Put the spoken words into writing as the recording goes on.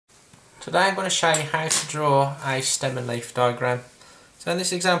Today I'm going to show you how to draw a stem and leaf diagram. So in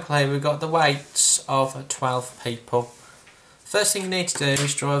this example here we've got the weights of 12 people. First thing you need to do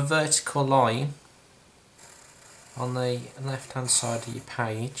is draw a vertical line on the left hand side of your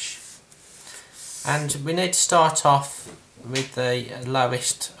page, and we need to start off with the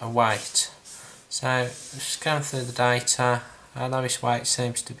lowest weight. So just going through the data, our lowest weight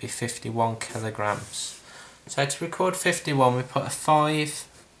seems to be 51 kilograms. So to record 51 we put a 5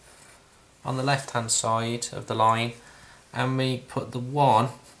 on the left hand side of the line and we put the 1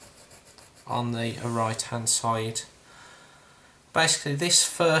 on the right hand side. Basically this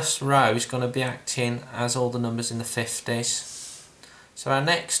first row is going to be acting as all the numbers in the 50s. So our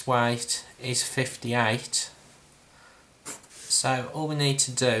next weight is 58. So all we need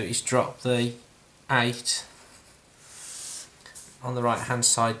to do is drop the 8 on the right hand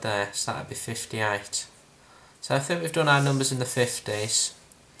side there, so that would be 58. So I think we've done our numbers in the 50s.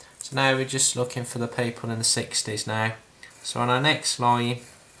 So now we're just looking for the people in the 60s now. So on our next line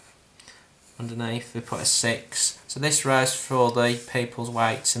underneath we put a 6. So this row is for all the people's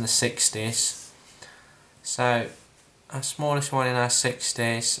weights in the 60s. So our smallest one in our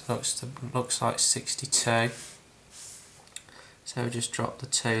 60s looks like 62. So we just drop the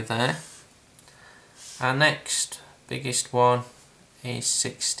 2 there. Our next biggest one is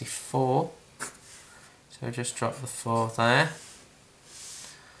 64. So we just drop the 4 there.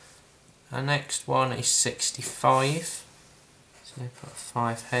 Our next one is 65, so we put a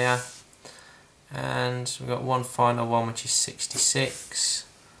 5 here, and we've got one final one which is 66,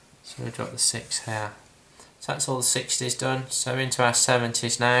 so we drop the 6 here. So that's all the 60s done, so into our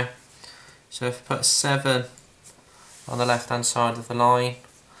 70s now. So if we put a 7 on the left hand side of the line,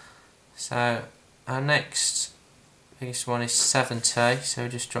 so our next biggest one is 70, so we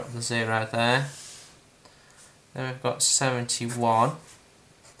just drop the 0 there. Then we've got 71.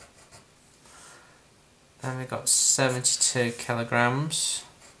 Then we've got 72 kilograms.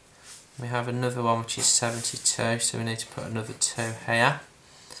 We have another one which is 72, so we need to put another 2 here.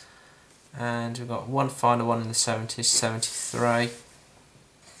 And we've got one final one in the 70s, 73.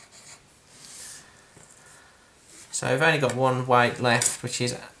 So we've only got one weight left, which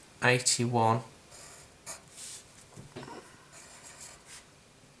is 81.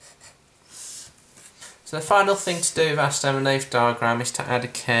 So the final thing to do with our stem and leaf diagram is to add a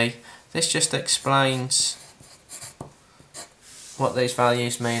key. This just explains what these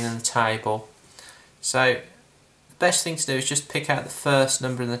values mean in the table. So the best thing to do is just pick out the first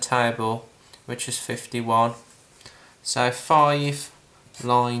number in the table, which is 51. So 5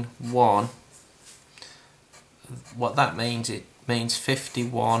 line 1, what that means, it means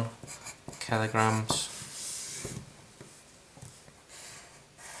 51 kilograms.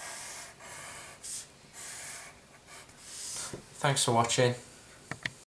 Thanks for watching.